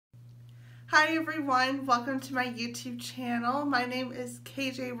Hi everyone, welcome to my YouTube channel. My name is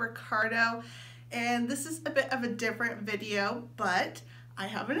KJ Ricardo and this is a bit of a different video, but I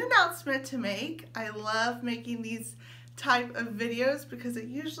have an announcement to make. I love making these type of videos because it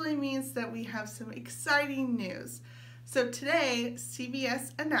usually means that we have some exciting news. So today,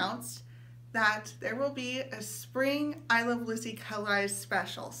 CBS announced that there will be a spring I Love Lucy Colorized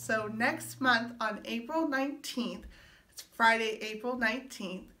special. So next month on April 19th, it's Friday, April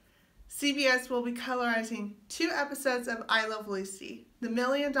 19th, CBS will be colorizing 2 episodes of I Love Lucy, The $1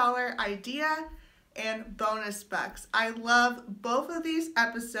 Million Idea and Bonus Bucks. I love both of these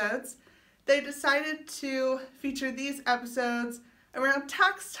episodes. They decided to feature these episodes around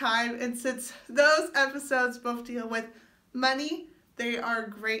tax time, and since those episodes both deal with money, they are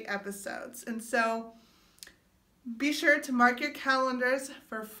great episodes. And so be sure to mark your calendars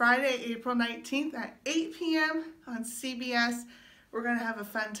for Friday, April 19th at 8 p.m. on CBS. We're going to have a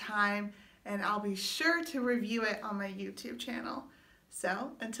fun time, and I'll be sure to review it on my YouTube channel.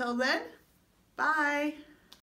 So until then, bye.